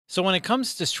So when it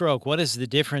comes to stroke, what is the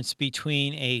difference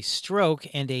between a stroke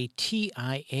and a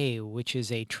TIA, which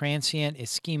is a transient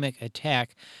ischemic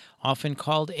attack, often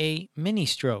called a mini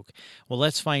stroke? Well,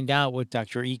 let's find out with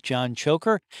Dr. John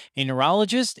Choker, a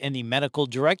neurologist and the medical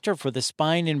director for the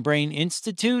Spine and Brain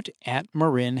Institute at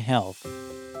Marin Health.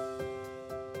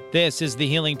 This is the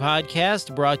Healing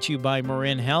Podcast brought to you by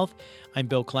Marin Health. I'm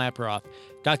Bill Klaproth.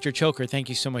 Dr. Choker, thank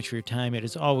you so much for your time. It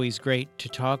is always great to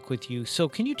talk with you. So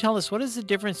can you tell us what is the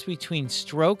difference between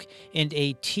stroke and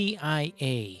a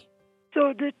TIA?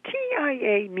 So the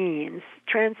TIA means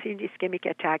transient ischemic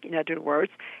attack. In other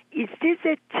words, is this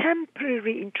a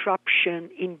temporary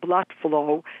interruption in blood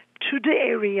flow to the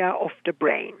area of the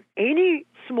brain? Any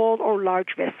small or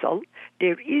large vessel,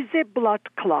 there is a blood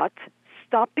clot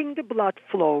stopping the blood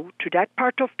flow to that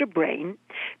part of the brain,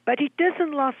 but it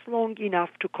doesn't last long enough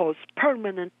to cause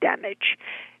permanent damage.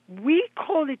 We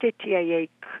call it a TIA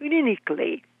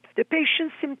clinically. The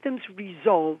patient's symptoms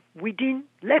resolve within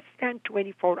less than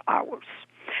 24 hours.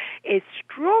 A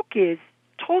stroke is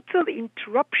total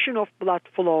interruption of blood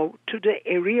flow to the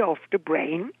area of the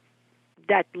brain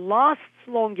that lasts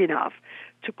long enough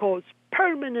to cause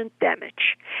permanent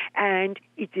damage. And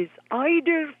it is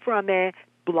either from a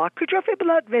blockage of a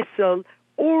blood vessel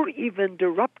or even the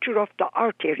rupture of the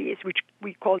arteries, which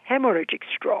we call hemorrhagic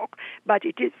stroke, but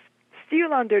it is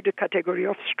still under the category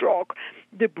of stroke.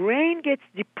 The brain gets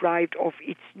deprived of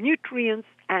its nutrients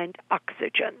and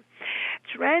oxygen.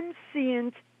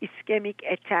 Transient ischemic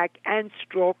attack and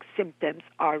stroke symptoms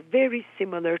are very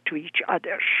similar to each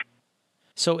other.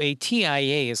 So a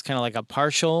TIA is kind of like a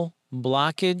partial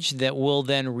blockage that will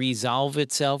then resolve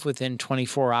itself within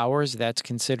 24 hours. That's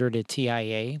considered a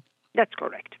TIA? That's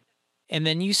correct. And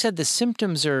then you said the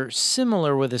symptoms are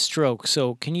similar with a stroke.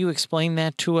 So can you explain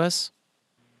that to us?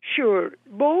 Sure.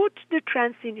 Both the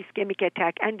transient ischemic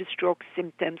attack and the stroke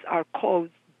symptoms are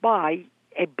caused by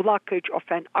a blockage of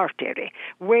an artery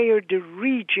where the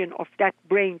region of that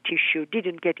brain tissue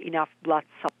didn't get enough blood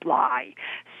supply.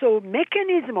 So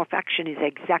mechanism of action is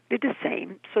exactly the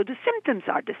same, so the symptoms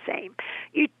are the same.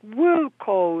 It will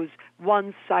cause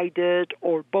one-sided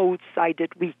or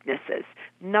both-sided weaknesses,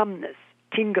 numbness,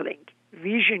 tingling,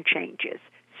 vision changes,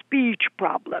 speech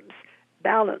problems,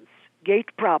 balance,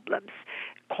 gait problems,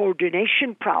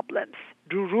 coordination problems,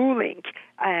 drooling,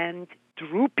 and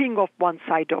drooping of one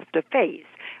side of the face,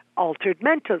 altered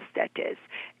mental status.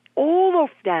 All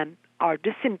of them are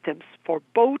the symptoms for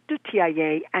both the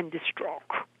TIA and the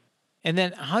stroke. And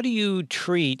then how do you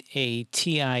treat a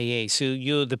TIA? So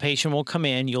the patient will come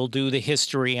in, you'll do the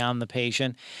history on the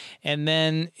patient, and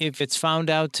then if it's found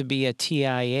out to be a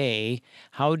TIA,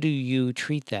 how do you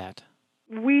treat that?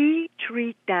 We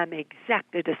treat them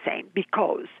exactly the same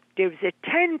because there's a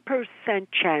 10%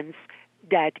 chance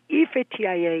that if a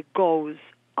TIA goes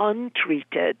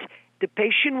untreated, the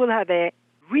patient will have a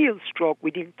real stroke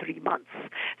within 3 months.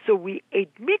 So we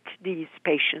admit these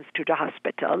patients to the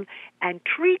hospital and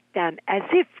treat them as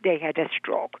if they had a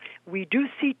stroke. We do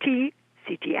CT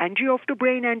angio of the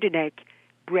brain and the neck,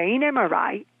 brain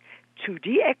MRI,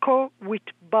 2D echo with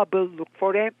bubble, look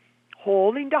for a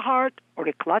hole in the heart or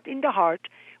a clot in the heart.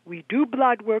 We do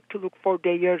blood work to look for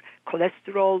their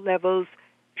cholesterol levels,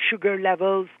 sugar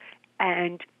levels,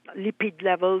 and lipid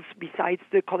levels besides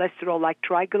the cholesterol like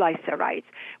triglycerides.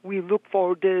 We look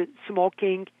for the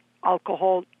smoking,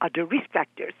 alcohol, other risk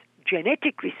factors,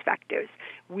 genetic risk factors.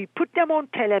 We put them on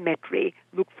telemetry,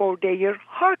 look for their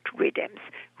heart rhythms,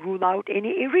 rule out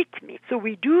any arrhythmia. So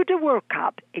we do the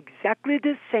workup exactly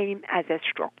the same as a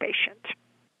stroke patient.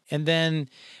 And then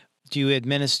do you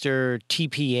administer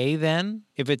TPA then,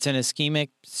 if it's an ischemic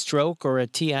stroke or a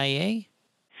TIA?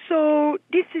 So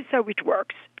this is how it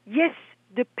works. Yes,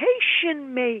 the patient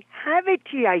may have a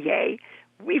TIA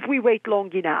if we wait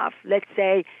long enough. Let's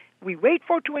say we wait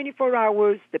for 24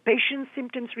 hours, the patient's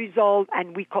symptoms resolve,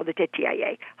 and we call it a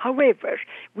TIA. However,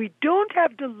 we don't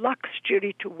have the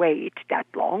luxury to wait that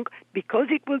long because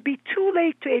it will be too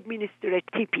late to administer a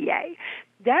TPA.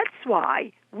 That's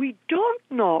why we don't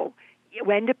know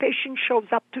when the patient shows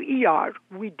up to ER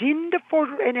within the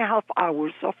 4.5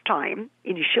 hours of time,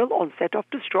 initial onset of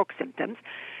the stroke symptoms.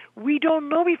 We don't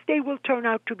know if they will turn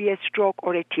out to be a stroke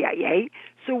or a TIA,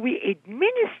 so we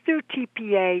administer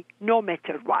TPA no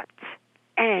matter what.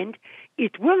 And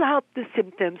it will help the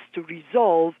symptoms to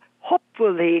resolve,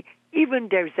 hopefully, even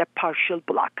there's a partial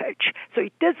blockage. So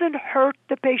it doesn't hurt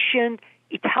the patient,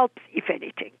 it helps if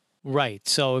anything. Right.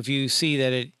 So if you see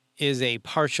that it is a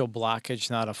partial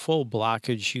blockage, not a full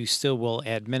blockage, you still will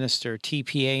administer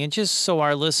TPA. And just so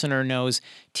our listener knows,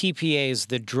 TPA is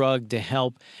the drug to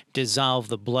help dissolve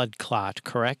the blood clot,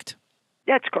 correct?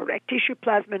 That's correct. Tissue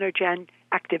plasminogen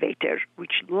activator,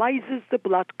 which lyses the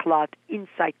blood clot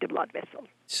inside the blood vessel.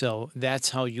 So that's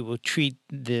how you will treat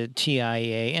the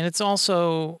TIA. And it's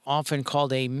also often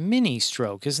called a mini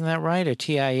stroke. Isn't that right? A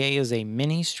TIA is a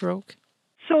mini stroke?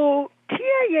 So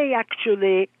TIA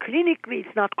actually, clinically,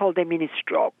 is not called a mini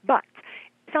stroke, but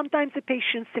sometimes the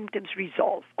patient's symptoms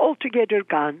resolve, altogether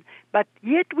gone, but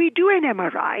yet we do an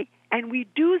MRI and we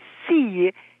do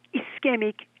see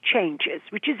ischemic changes,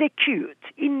 which is acute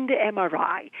in the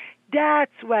MRI.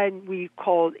 That's when we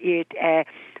call it a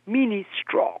mini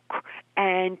stroke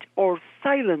and or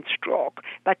silent stroke,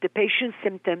 but the patient's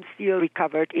symptoms still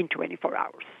recovered in 24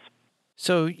 hours.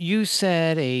 So you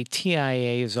said a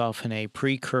TIA is often a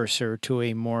precursor to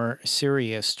a more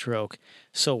serious stroke.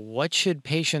 So what should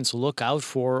patients look out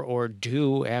for or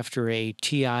do after a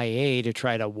TIA to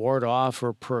try to ward off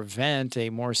or prevent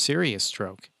a more serious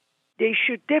stroke? They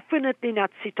should definitely not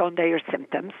sit on their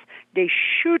symptoms. They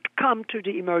should come to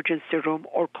the emergency room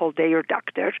or call their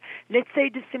doctor. Let's say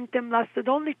the symptom lasted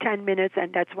only 10 minutes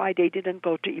and that's why they didn't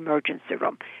go to emergency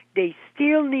room. They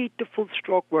still need the full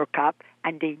stroke workup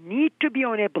and they need to be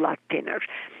on a blood thinner.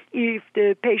 If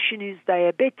the patient is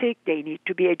diabetic, they need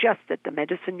to be adjusted. The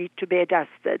medicine needs to be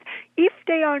adjusted. If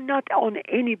they are not on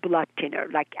any blood thinner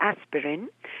like aspirin,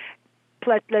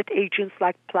 platelet agents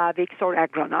like Plavix or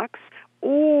Agronox,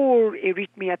 or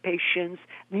arrhythmia patients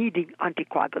needing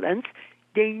anticoagulants,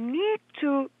 they need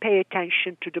to pay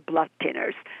attention to the blood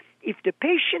thinners. If the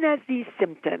patient has these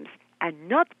symptoms and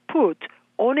not put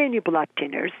on any blood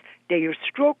thinners, their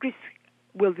stroke risk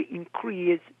will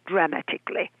increase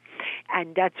dramatically.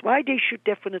 And that's why they should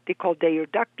definitely call their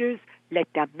doctors, let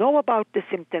them know about the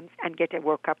symptoms, and get a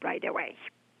workup right away.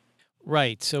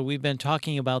 Right. So we've been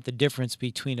talking about the difference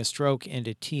between a stroke and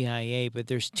a TIA, but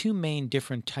there's two main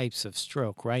different types of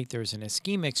stroke, right? There's an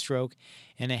ischemic stroke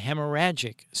and a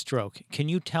hemorrhagic stroke. Can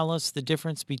you tell us the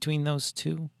difference between those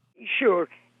two? Sure.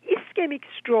 Ischemic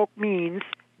stroke means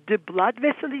the blood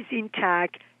vessel is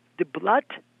intact, the blood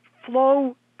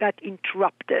flow got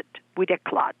interrupted with a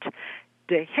clot.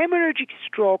 The hemorrhagic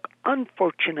stroke,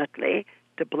 unfortunately,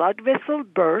 the blood vessel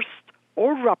burst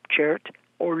or ruptured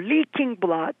or leaking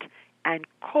blood and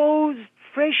caused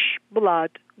fresh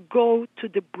blood go to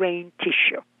the brain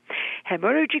tissue.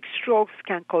 Hemorrhagic strokes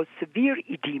can cause severe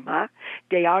edema.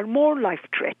 They are more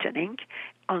life-threatening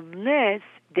unless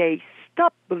they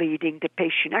stop bleeding. The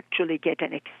patient actually get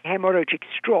an hemorrhagic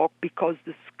stroke because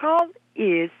the skull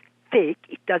is thick,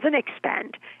 it doesn't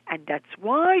expand, and that's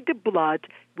why the blood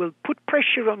will put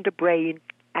pressure on the brain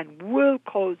and will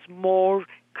cause more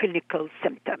clinical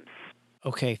symptoms.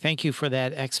 Okay, thank you for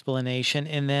that explanation.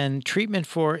 And then treatment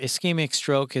for ischemic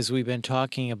stroke, as we've been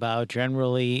talking about,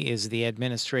 generally is the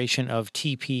administration of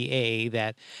TPA,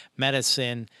 that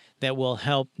medicine that will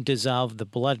help dissolve the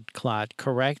blood clot,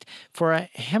 correct? For a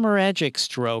hemorrhagic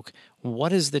stroke,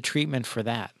 what is the treatment for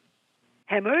that?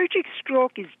 Hemorrhagic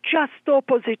stroke is just the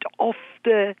opposite of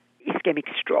the ischemic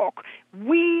stroke.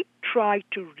 We try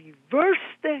to reverse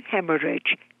the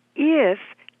hemorrhage if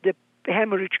the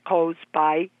hemorrhage caused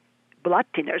by blood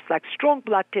thinners, like strong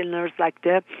blood thinners, like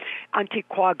the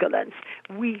anticoagulants.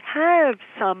 We have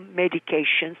some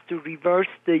medications to reverse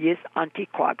these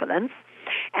anticoagulants,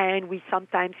 and we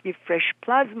sometimes give fresh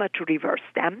plasma to reverse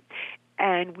them.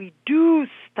 And we do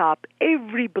stop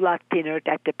every blood thinner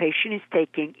that the patient is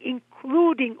taking,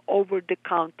 including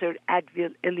over-the-counter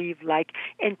Advil, Aleve-like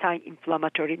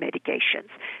anti-inflammatory medications.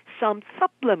 Some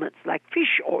supplements like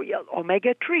fish oil,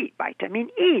 omega-3, vitamin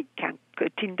E can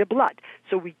get in the blood.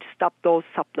 So we stop those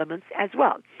supplements as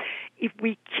well. If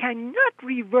we cannot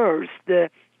reverse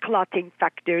the clotting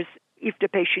factors, if the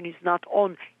patient is not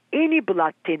on any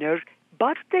blood thinner,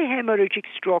 but the hemorrhagic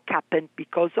stroke happened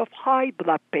because of high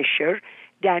blood pressure,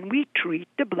 then we treat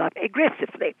the blood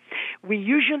aggressively. We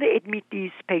usually admit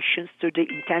these patients to the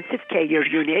intensive care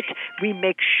unit. We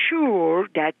make sure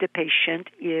that the patient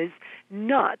is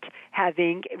not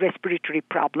having respiratory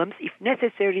problems. If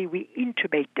necessary, we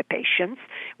intubate the patients.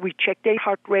 We check their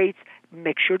heart rates,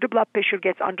 make sure the blood pressure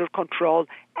gets under control,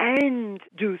 and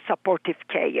do supportive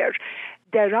care.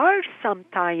 There are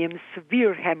sometimes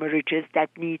severe hemorrhages that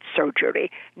need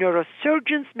surgery.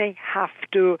 Neurosurgeons may have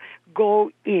to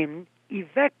go in,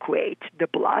 evacuate the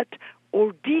blood,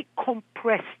 or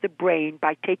decompress the brain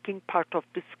by taking part of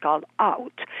the skull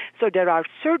out. So there are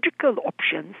surgical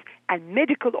options and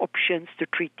medical options to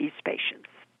treat these patients.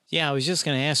 Yeah, I was just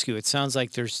going to ask you, it sounds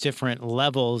like there's different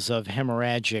levels of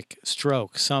hemorrhagic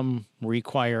stroke. Some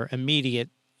require immediate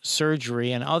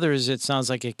surgery, and others, it sounds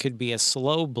like it could be a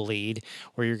slow bleed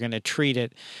where you're going to treat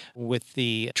it with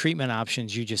the treatment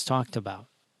options you just talked about.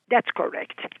 That's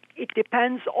correct. It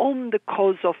depends on the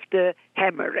cause of the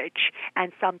hemorrhage.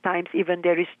 And sometimes even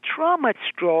there is trauma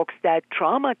strokes that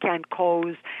trauma can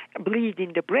cause bleed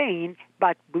in the brain,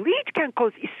 but bleed can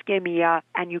cause ischemia,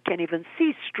 and you can even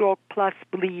see stroke plus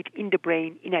bleed in the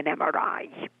brain in an MRI.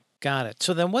 Got it.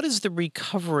 So then what is the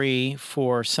recovery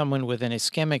for someone with an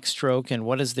ischemic stroke, and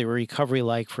what is the recovery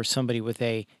like for somebody with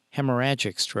a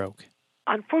hemorrhagic stroke?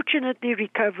 Unfortunately,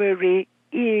 recovery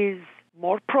is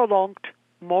more prolonged,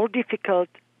 more difficult,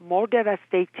 more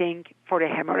devastating for a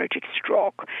hemorrhagic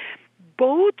stroke.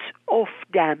 Both of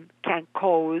them can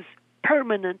cause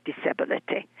permanent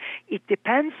disability. It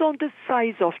depends on the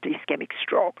size of the ischemic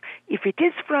stroke. If it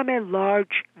is from a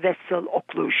large vessel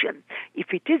occlusion,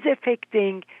 if it is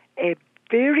affecting a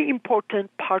very important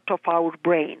part of our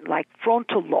brain, like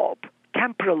frontal lobe,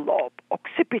 temporal lobe,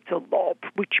 occipital lobe,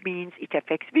 which means it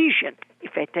affects vision,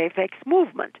 if it affects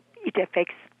movement, it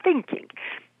affects thinking.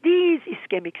 These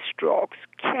ischemic strokes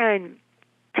can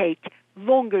take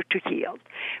longer to heal.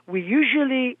 We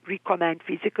usually recommend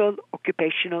physical,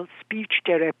 occupational, speech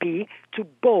therapy to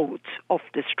both of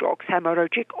the strokes,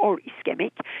 hemorrhagic or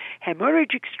ischemic.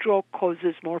 Hemorrhagic stroke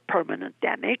causes more permanent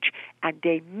damage, and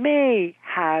they may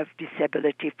have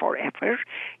disability forever.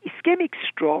 Ischemic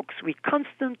strokes, we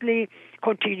constantly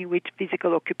continue with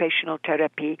physical occupational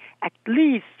therapy at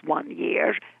least 1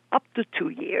 year, up to 2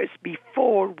 years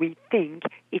before we think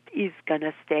it is going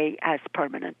to stay as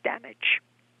permanent damage.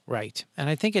 Right. And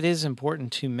I think it is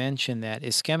important to mention that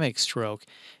ischemic stroke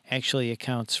actually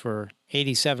accounts for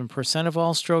 87% of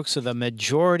all strokes. So the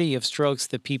majority of strokes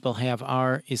that people have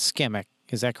are ischemic.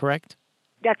 Is that correct?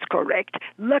 That's correct.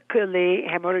 Luckily,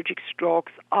 hemorrhagic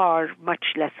strokes are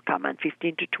much less common,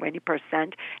 15 to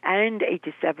 20%, and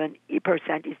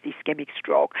 87% is the ischemic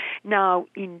stroke. Now,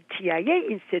 in TIA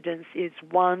incidence is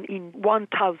 1 in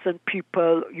 1,000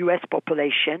 people, U.S.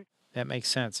 population. That makes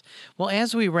sense. Well,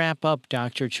 as we wrap up,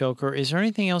 Dr. Choker, is there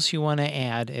anything else you want to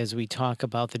add as we talk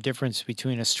about the difference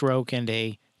between a stroke and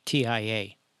a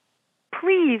TIA?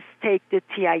 Please take the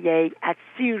TIA as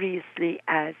seriously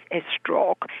as a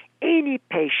stroke. Any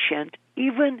patient,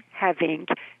 even having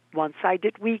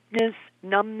one-sided weakness,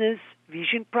 numbness,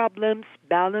 vision problems,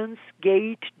 balance,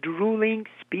 gait, drooling,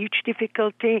 speech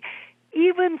difficulty,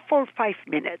 even for 5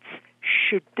 minutes,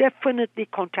 should definitely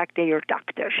contact their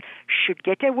doctor, should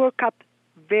get a workup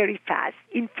very fast.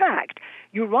 In fact,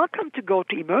 you're welcome to go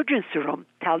to emergency room,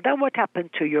 tell them what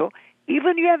happened to you.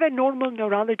 Even you have a normal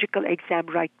neurological exam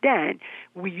right then,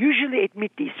 we usually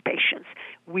admit these patients.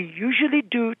 We usually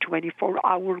do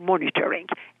 24-hour monitoring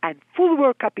and full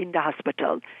workup in the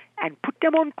hospital and put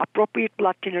them on appropriate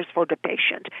blood thinners for the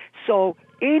patient. So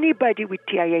anybody with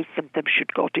TIA symptoms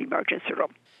should go to emergency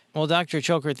room. Well, Dr.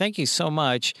 Choker, thank you so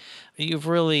much. You've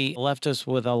really left us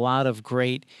with a lot of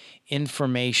great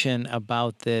information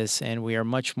about this, and we are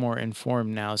much more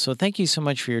informed now. So thank you so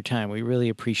much for your time. We really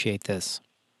appreciate this.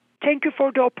 Thank you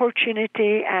for the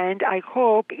opportunity, and I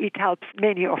hope it helps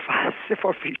many of us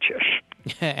for future.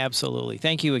 Absolutely.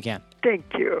 Thank you again. Thank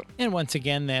you. And once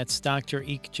again, that's Dr.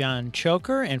 Ikjan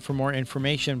Choker. And for more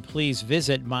information, please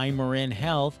visit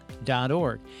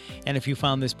mymarinhealth.org. And if you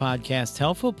found this podcast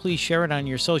helpful, please share it on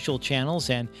your social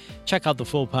channels and check out the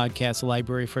full podcast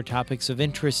library for topics of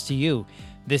interest to you.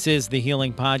 This is the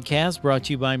Healing Podcast brought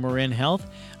to you by Marin Health.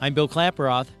 I'm Bill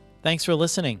Klaproth. Thanks for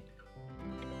listening.